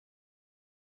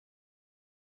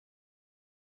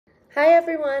Hi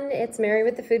everyone, it's Mary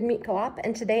with the Food and Meat Co-op,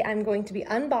 and today I'm going to be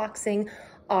unboxing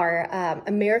our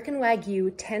American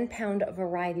Wagyu 10-pound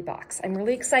variety box. I'm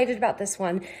really excited about this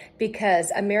one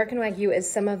because American Wagyu is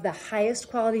some of the highest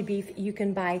quality beef you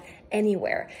can buy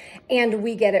anywhere. And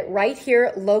we get it right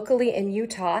here locally in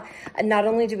Utah. And not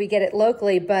only do we get it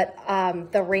locally, but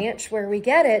the ranch where we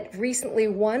get it recently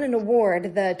won an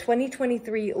award, the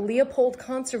 2023 Leopold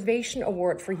Conservation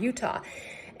Award for Utah.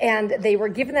 And they were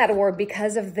given that award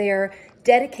because of their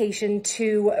dedication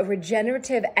to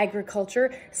regenerative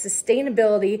agriculture,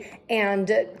 sustainability,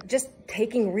 and just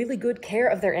taking really good care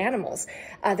of their animals.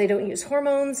 They don't use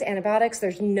hormones, antibiotics,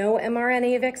 there's no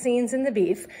mRNA vaccines in the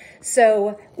beef.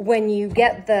 So when you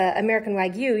get the American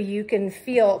Wagyu, you can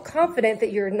feel confident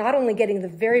that you're not only getting the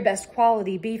very best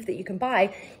quality beef that you can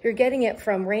buy, you're getting it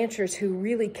from ranchers who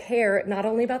really care not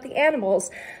only about the animals,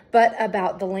 but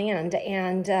about the land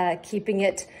and keeping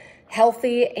it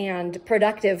healthy and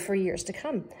productive for years to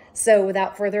come. So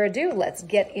without further ado, let's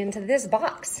get into this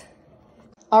box.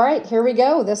 All right, here we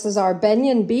go. This is our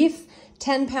Bennion beef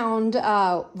 10-pound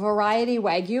variety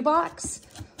Wagyu box.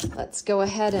 Let's go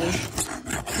ahead and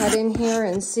cut in here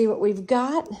and see what we've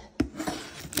got.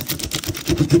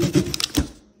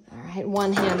 All right,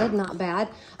 one-handed, not bad.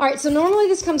 All right, so normally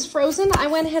this comes frozen. I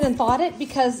went ahead and thawed it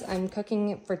because I'm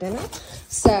cooking it for dinner.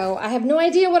 So I have no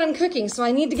idea what I'm cooking, so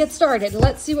I need to get started.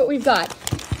 Let's see what we've got.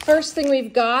 First thing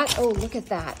we've got, oh, look at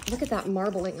that. Look at that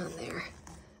marbling on there.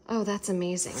 Oh, that's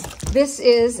amazing. This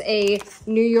is a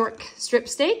New York strip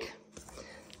steak.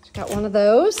 Got one of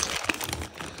those.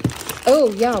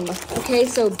 Oh, yum. Okay,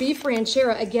 so beef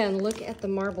ranchera, again, look at the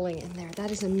marbling in there.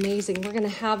 That is amazing. We're gonna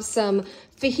have some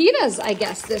fajitas, I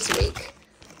guess, this week.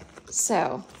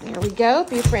 So there we go,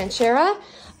 beef ranchera.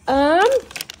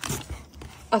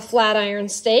 A flat iron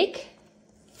steak.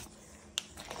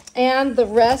 And the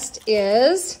rest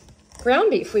is ground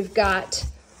beef. We've got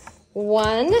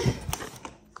 1,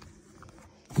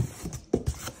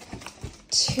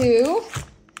 2,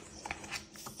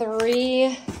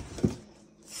 3,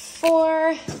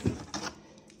 4,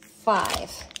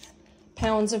 5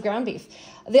 pounds of ground beef.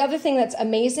 The other thing that's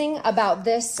amazing about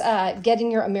this,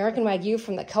 getting your American Wagyu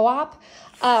from the co-op,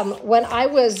 when I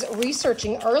was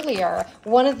researching earlier,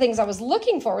 one of the things I was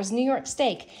looking for was New York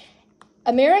steak.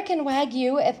 American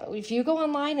Wagyu, if you go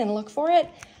online and look for it,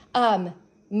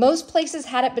 most places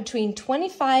had it between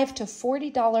 $25 to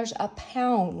 $40 a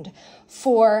pound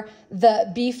for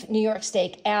the beef New York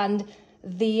steak, and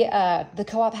the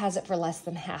co-op has it for less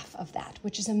than half of that,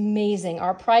 which is amazing.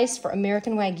 Our price for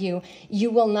American Wagyu, you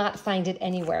will not find it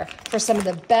anywhere for some of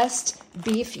the best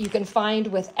beef you can find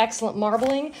with excellent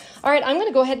marbling. All right, I'm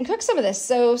gonna go ahead and cook some of this,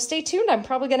 so stay tuned. I'm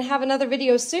probably gonna have another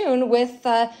video soon with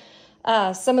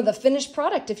some of the finished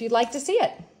product if you'd like to see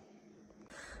it.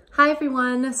 Hi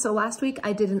everyone, so last week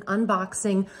I did an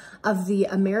unboxing of the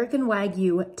American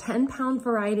Wagyu 10-pound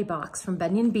variety box from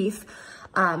Bennion Beef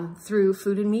through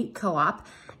Food and Meat Co-op,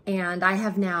 and I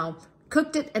have now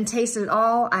cooked it and tasted it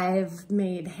all. I've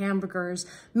made hamburgers,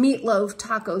 meatloaf,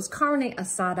 tacos, carne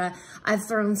asada. I've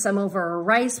thrown some over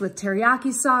rice with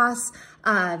teriyaki sauce,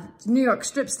 New York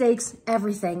strip steaks,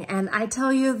 everything, and I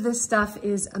tell you, this stuff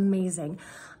is amazing.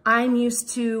 I'm used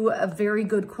to a very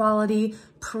good quality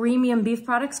premium beef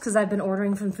products because I've been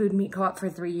ordering from Food and Meat Co-op for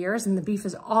 3 years and the beef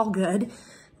is all good.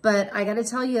 But I gotta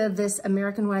tell you, this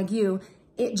American Wagyu,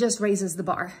 it just raises the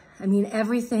bar. I mean,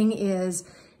 everything is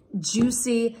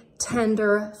juicy,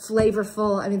 tender,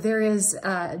 flavorful. I mean, there is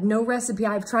no recipe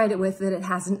I've tried it with that it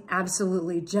hasn't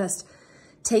absolutely just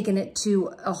taken it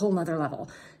to a whole nother level.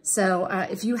 So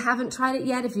if you haven't tried it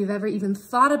yet, if you've ever even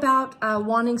thought about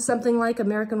wanting something like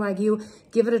American Wagyu,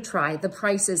 give it a try. The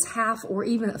price is half or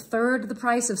even a third the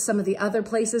price of some of the other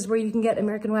places where you can get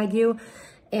American Wagyu.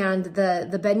 And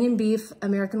the Bennion Beef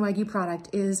American Wagyu product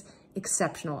is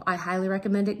exceptional. I highly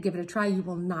recommend it. Give it a try. You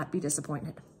will not be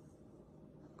disappointed.